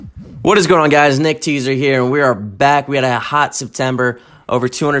What is going on, guys? Nick Teaser here, and we are back. We had a hot September, over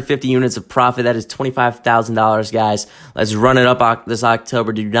 250 units of profit. That is $25,000, guys. Let's run it up this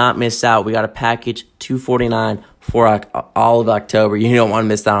October. Do not miss out. We got a package $249 for all of October. You don't want to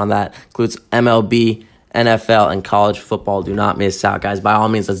miss out on that. Includes MLB, NFL, and college football. Do not miss out, guys. By all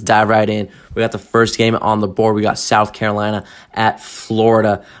means, let's dive right in. We got the first game on the board. We got South Carolina at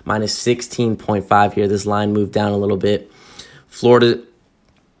Florida, minus 16.5 here. This line moved down a little bit. Florida,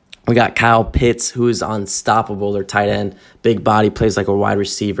 we got Kyle Pitts, who is unstoppable. Their tight end, big body, plays like a wide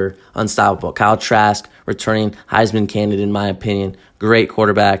receiver, unstoppable. Kyle Trask, returning Heisman candidate, in my opinion. Great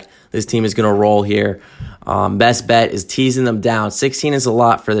quarterback. This team is going to roll here. Best bet is teasing them down. 16 is a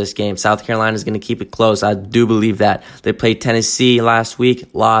lot for this game. South Carolina is going to keep it close. I do believe that. They played Tennessee last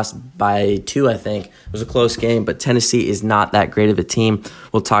week, lost by 2, I think. It was a close game, but Tennessee is not that great of a team.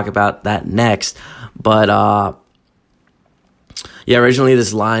 We'll talk about that next. But, originally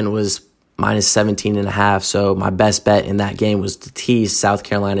this line was minus 17.5, so my best bet in that game was to tease South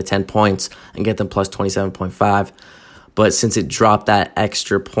Carolina 10 points and get them plus 27.5. But since it dropped that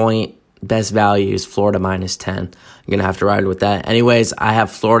extra point, best value is Florida minus 10. I'm going to have to ride with that. Anyways, I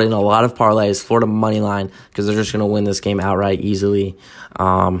have Florida in a lot of parlays, Florida money line, because they're just going to win this game outright easily.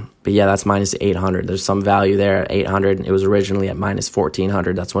 But yeah, that's minus 800. There's some value there at 800. It was originally at minus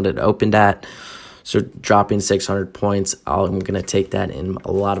 1,400. That's what it opened at. So dropping 600 points, I'm going to take that in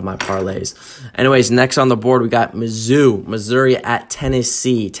a lot of my parlays. Anyways, next on the board, we got Missouri at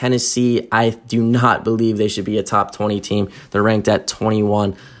Tennessee. Tennessee, I do not believe they should be a top 20 team. They're ranked at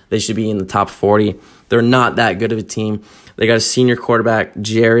 21. They should be in the top 40. They're not that good of a team. They got a senior quarterback,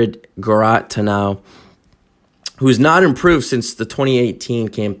 Jared Garantano, who's not improved since the 2018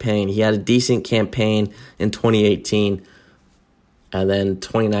 campaign. He had a decent campaign in 2018, and then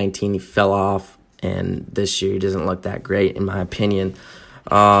 2019 he fell off. And this year, he doesn't look that great, in my opinion.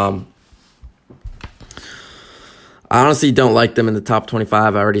 I honestly don't like them in the top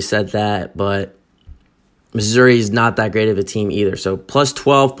 25. I already said that. But Missouri is not that great of a team either. So plus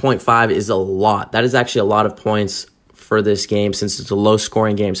 12.5 is a lot. That is actually a lot of points for this game since it's a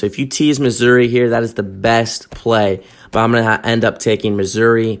low-scoring game. So if you tease Missouri here, that is the best play. But I'm going to end up taking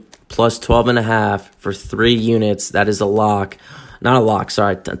Missouri plus 12.5 for 3 units. That is a lock. Not a lock,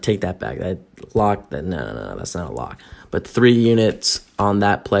 sorry, take that back. No, that's not a lock. But 3 units on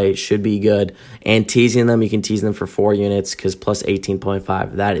that play should be good. And teasing them, you can tease them for 4 units because plus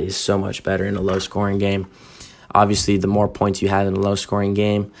 18.5, that is so much better in a low-scoring game. Obviously, the more points you have in a low-scoring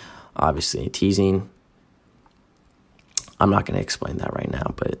game, obviously teasing, I'm not going to explain that right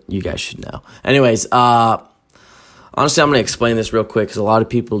now, but you guys should know. Anyways, honestly, I'm going to explain this real quick because a lot of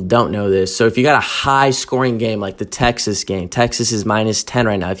people don't know this. So if you got a high-scoring game like the Texas game, Texas is minus 10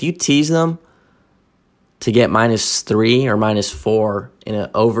 right now. If you tease them to get minus 3 or minus 4 in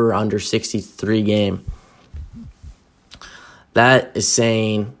an over-under 63 game, that is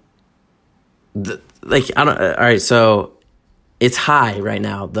saying, all right, so it's high right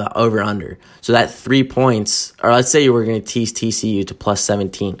now, the over-under. So that 3 points, or let's say you were going to tease TCU to plus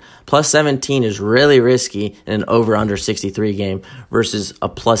 17. Plus 17 is really risky in an over-under 63 game versus a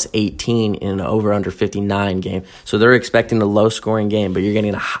plus 18 in an over-under 59 game. So they're expecting a low-scoring game, but you're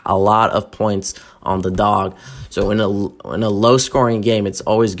getting a lot of points on the dog. So in a low-scoring game, it's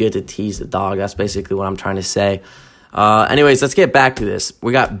always good to tease the dog. That's basically what I'm trying to say. Anyways, let's get back to this.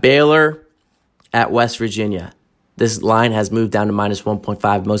 We got Baylor at West Virginia. This line has moved down to minus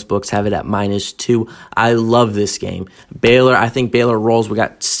 1.5. Most books have it at minus 2. I love this game. I think Baylor rolls. We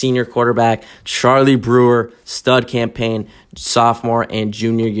got senior quarterback Charlie Brewer, stud campaign, sophomore and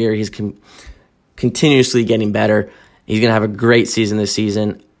junior year. He's continuously getting better. He's going to have a great season this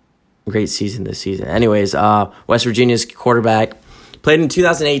season. Anyways, West Virginia's quarterback played in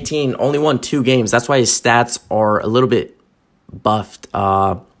 2018, only won 2 games. That's why his stats are a little bit buffed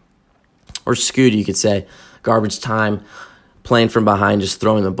or skewed, you could say. Garbage time, playing from behind, just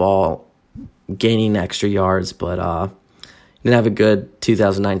throwing the ball, gaining extra yards. But he didn't have a good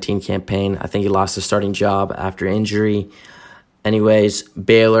 2019 campaign. I think he lost his starting job after injury. Anyways,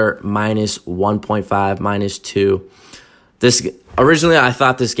 Baylor minus 1.5, minus 2. Originally, I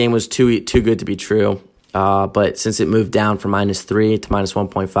thought this game was too good to be true. But since it moved down from minus 3 to minus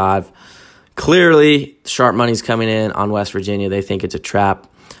 1.5, clearly sharp money's coming in on West Virginia. They think it's a trap.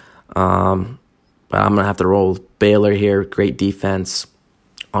 But I'm going to have to roll with Baylor here. Great defense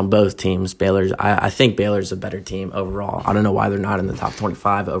on both teams. I think Baylor's a better team overall. I don't know why they're not in the top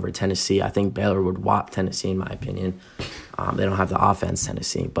 25 over Tennessee. I think Baylor would whop Tennessee, in my opinion. They don't have the offense,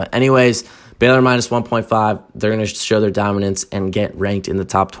 Tennessee. But anyways, Baylor minus 1.5. They're going to show their dominance and get ranked in the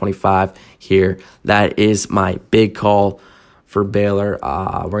top 25 here. That is my big call for Baylor.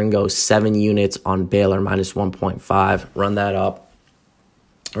 We're going to go 7 units on Baylor, minus 1.5. Run that up.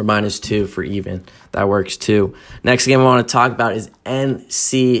 Or minus 2 for even. That works too. Next game I want to talk about is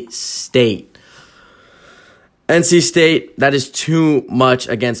NC State. NC State, that is too much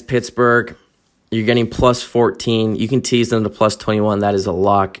against Pittsburgh. You're getting plus 14. You can tease them to plus 21. That is a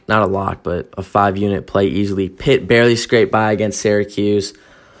lock. Not a lock, but a 5-unit play easily. Pitt barely scraped by against Syracuse.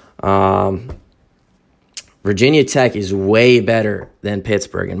 Virginia Tech is way better than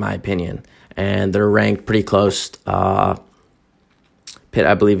Pittsburgh, in my opinion. And they're ranked pretty close. Pitt,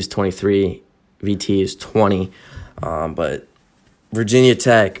 I believe, is 23. VT is 20. But Virginia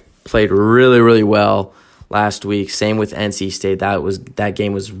Tech played really, really well last week. Same with NC State. That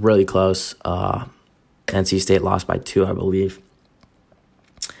game was really close. NC State lost by 2, I believe.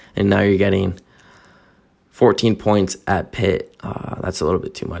 And now you're getting 14 points at Pitt. That's a little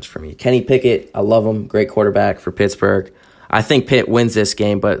bit too much for me. Kenny Pickett, I love him. Great quarterback for Pittsburgh. I think Pitt wins this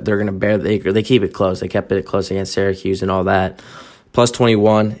game, but they're going to they keep it close. They kept it close against Syracuse and all that. Plus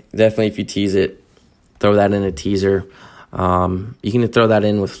 21. Definitely, if you tease it, throw that in a teaser. You can throw that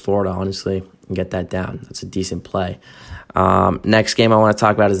in with Florida, honestly, and get that down. That's a decent play. Next game I want to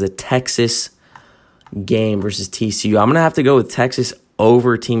talk about is the Texas game versus TCU. I'm going to have to go with Texas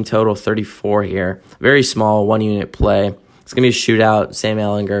over team total 34 here. Very small, 1-unit play. It's going to be a shootout. Sam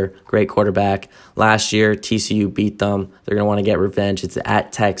Ehlinger, great quarterback. Last year, TCU beat them. They're going to want to get revenge. It's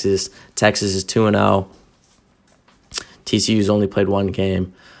at Texas. Texas is 2-0. TCU's only played 1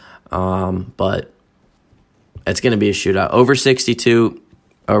 game. But it's going to be a shootout. Over 62,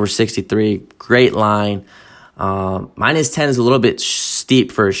 over 63. Great line. Minus 10 is a little bit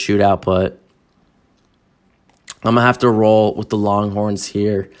steep for a shootout, but I'm going to have to roll with the Longhorns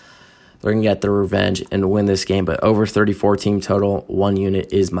here. They're going to get their revenge and win this game, but over 34 team total, 1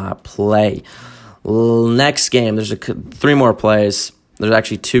 unit is my play. Next game, there's 3 more plays. There's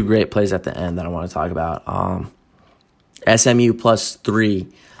actually 2 great plays at the end that I want to talk about. SMU plus 3.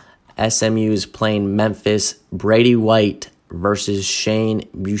 SMU is playing Memphis. Brady White versus Shane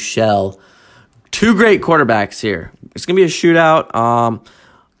Buechele. 2 great quarterbacks here. It's going to be a shootout.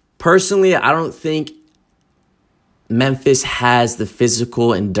 Personally, I don't think Memphis has the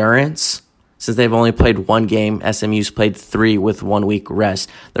physical endurance since they've only played 1 game. SMU's played 3 with 1 week rest.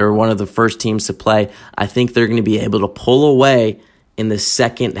 They were one of the first teams to play. I think they're going to be able to pull away in the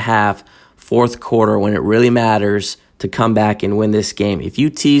second half, fourth quarter, when it really matters to come back and win this game. If you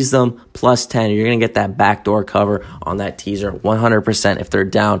tease them plus 10, you're going to get that backdoor cover on that teaser 100%. If they're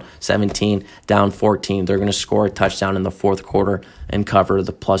down 17, down 14, they're going to score a touchdown in the fourth quarter and cover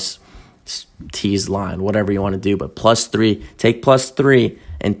the plus tease line, whatever you want to do. But plus 3, take plus 3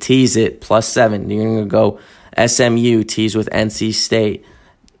 and tease it plus 7. You're going to go SMU, tease with NC State,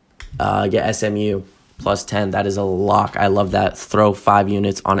 get SMU plus 10. That is a lock. I love that. Throw 5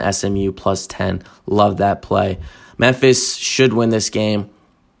 units on SMU plus 10. Love that play. Memphis should win this game,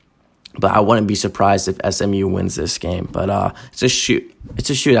 but I wouldn't be surprised if SMU wins this game. But it's a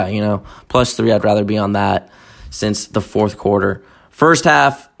shootout, you know. Plus 3, I'd rather be on that since the fourth quarter. First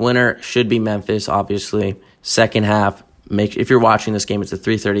half winner should be Memphis, obviously. Second half, if you're watching this game, it's a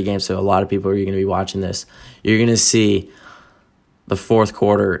 3:30 game, so a lot of people are going to be watching this. You're going to see the fourth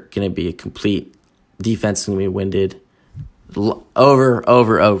quarter going to be a complete defense, going to be winded. Over,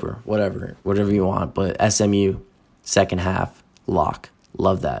 whatever you want. But SMU, second half, lock.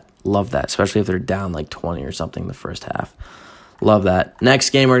 Love that, especially if they're down like 20 or something the first half. Love that.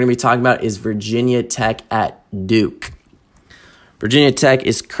 Next game we're going to be talking about is Virginia Tech at Duke. Virginia Tech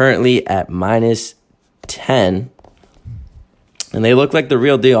is currently at minus 10, and they look like the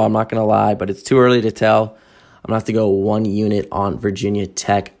real deal, I'm not going to lie, but it's too early to tell. I'm going to have to go 1 unit on Virginia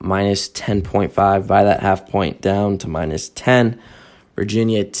Tech, minus 10.5, by that half point down to minus 10.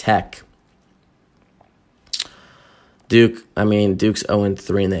 Virginia Tech. Duke's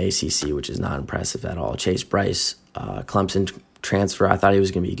 0-3 in the ACC, which is not impressive at all. Chase Bryce, Clemson transfer, I thought he was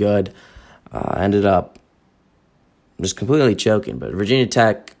going to be good. Ended up just completely choking, but Virginia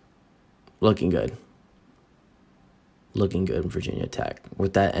Tech looking good. Looking good in Virginia Tech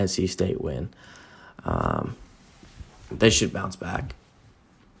with that NC State win. They should bounce back.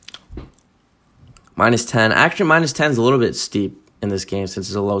 Minus 10. Actually, minus 10 is a little bit steep in this game since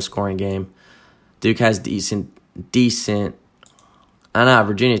it's a low-scoring game. Duke has decent. I know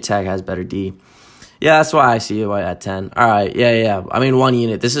Virginia Tech has better D. Yeah, that's why I see it at 10. All right, yeah. 1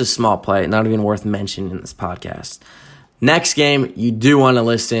 unit. This is a small play, not even worth mentioning in this podcast. Next game you do want to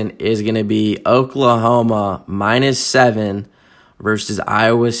listen is going to be Oklahoma minus 7 versus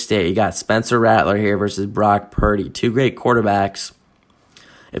Iowa State. You got Spencer Rattler here versus Brock Purdy. 2 great quarterbacks.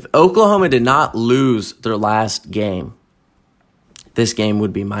 If Oklahoma did not lose their last game, this game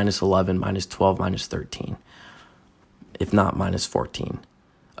would be minus 11, minus 12, minus 13, if not minus 14.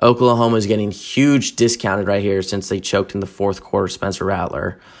 Oklahoma is getting huge discounted right here since they choked in the fourth quarter, Spencer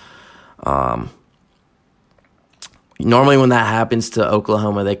Rattler. Normally when that happens to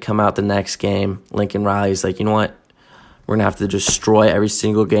Oklahoma, they come out the next game. Lincoln Riley's like, you know what? We're going to have to destroy every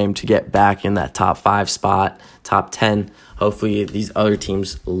single game to get back in that top 5 spot, top 10. Hopefully these other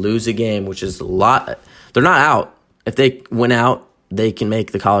teams lose a game, which is a lot. They're not out. If they win out, they can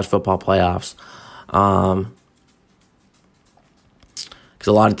make the college football playoffs. Because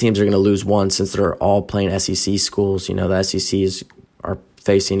a lot of teams are going to lose one since they're all playing SEC schools. You know, the SECs are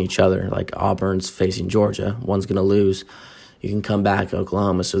facing each other. Like Auburn's facing Georgia. One's going to lose. You can come back,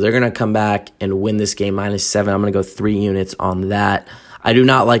 Oklahoma. So they're going to come back and win this game minus 7. I'm going to go 3 units on that. I do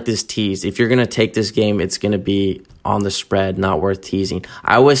not like this tease. If you're going to take this game, it's going to be on the spread, not worth teasing.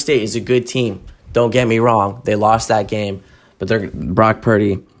 Iowa State is a good team. Don't get me wrong. They lost that game, but Brock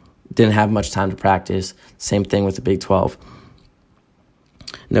Purdy didn't have much time to practice. Same thing with the Big 12.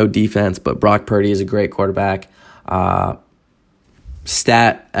 No defense, but Brock Purdy is a great quarterback.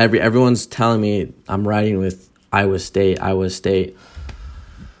 Everyone's telling me I'm riding with Iowa State.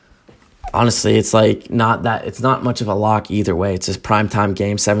 Honestly, it's like it's not much of a lock either way. It's a primetime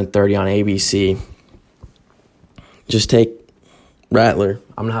game, 7:30 on ABC. Just take Rattler.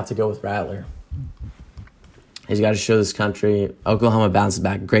 I'm gonna have to go with Rattler. He's got to show this country. Oklahoma bounces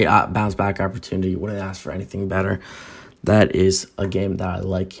back. Great bounce back opportunity. Wouldn't ask for anything better. That is a game that I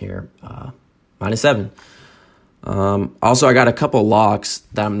like here. Minus 7. Also, I got a couple locks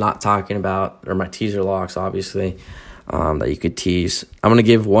that I'm not talking about, or my teaser locks, obviously, that you could tease. I'm going to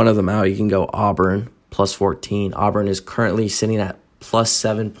give one of them out. You can go Auburn, plus 14. Auburn is currently sitting at plus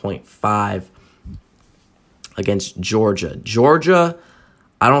 7.5 against Georgia. Georgia,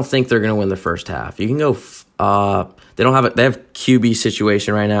 I don't think they're going to win the first half. You can go they have QB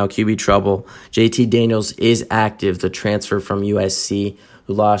situation right now, QB trouble. JT Daniels is active, the transfer from USC,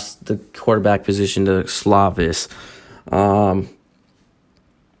 who lost the quarterback position to Slavis.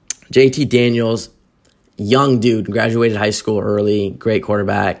 JT Daniels, young dude, graduated high school early, great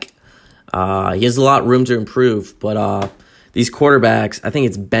quarterback. He has a lot of room to improve, but these quarterbacks, I think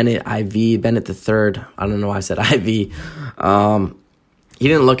it's Bennett the third. I don't know why I said IV. He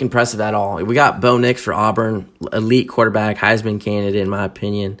didn't look impressive at all. We got Bo Nix for Auburn, elite quarterback, Heisman candidate in my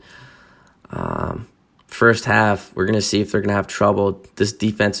opinion. First half, we're going to see if they're going to have trouble. This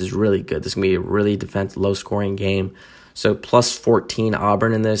defense is really good. This is going to be a really low-scoring game. So plus 14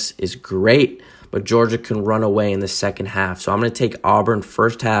 Auburn in this is great, but Georgia can run away in the second half. So I'm going to take Auburn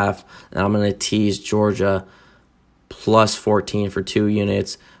first half, and I'm going to tease Georgia plus 14 for 2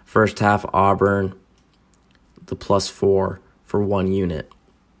 units. First half Auburn, the plus 4 for 1 unit.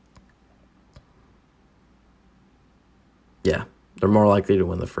 Yeah, they're more likely to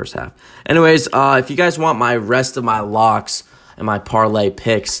win the first half. Anyways, if you guys want my rest of my locks and my parlay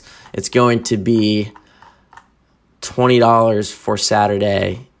picks, it's going to be $20 for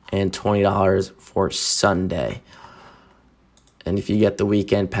Saturday and $20 for Sunday. And if you get the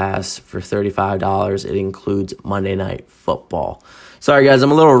weekend pass for $35, it includes Monday Night Football. Sorry, guys,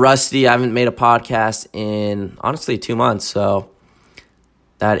 I'm a little rusty. I haven't made a podcast in, honestly, 2 months. So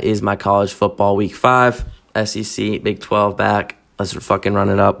that is my college football week 5. SEC, Big 12 back. Let's fucking run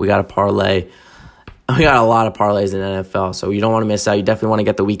it up. We got a parlay. We got a lot of parlays in NFL, so you don't want to miss out. You definitely want to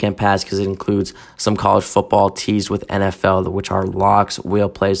get the weekend pass because it includes some college football tees with NFL, which are locks, whale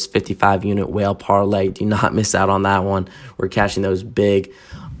plays, 55-unit whale parlay. Do not miss out on that one. We're catching those big.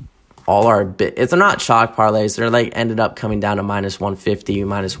 They're not chalk parlays. They're like ended up coming down to minus 150,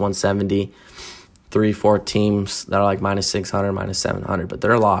 minus 170. 3-4 teams that are like minus 600, minus 700, but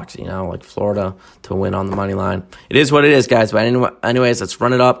they're locks, like Florida to win on the money line. It is what it is, guys. But anyways, let's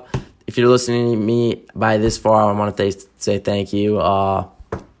run it up. If you're listening to me by this far, I want to say thank you. We're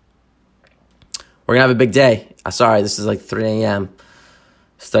gonna have a big day. Sorry, this is like 3 a.m.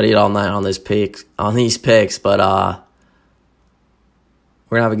 Studied all night on these picks, but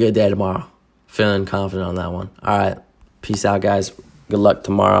we're gonna have a good day tomorrow. Feeling confident on that one. All right, peace out, guys. Good luck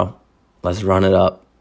tomorrow. Let's run it up.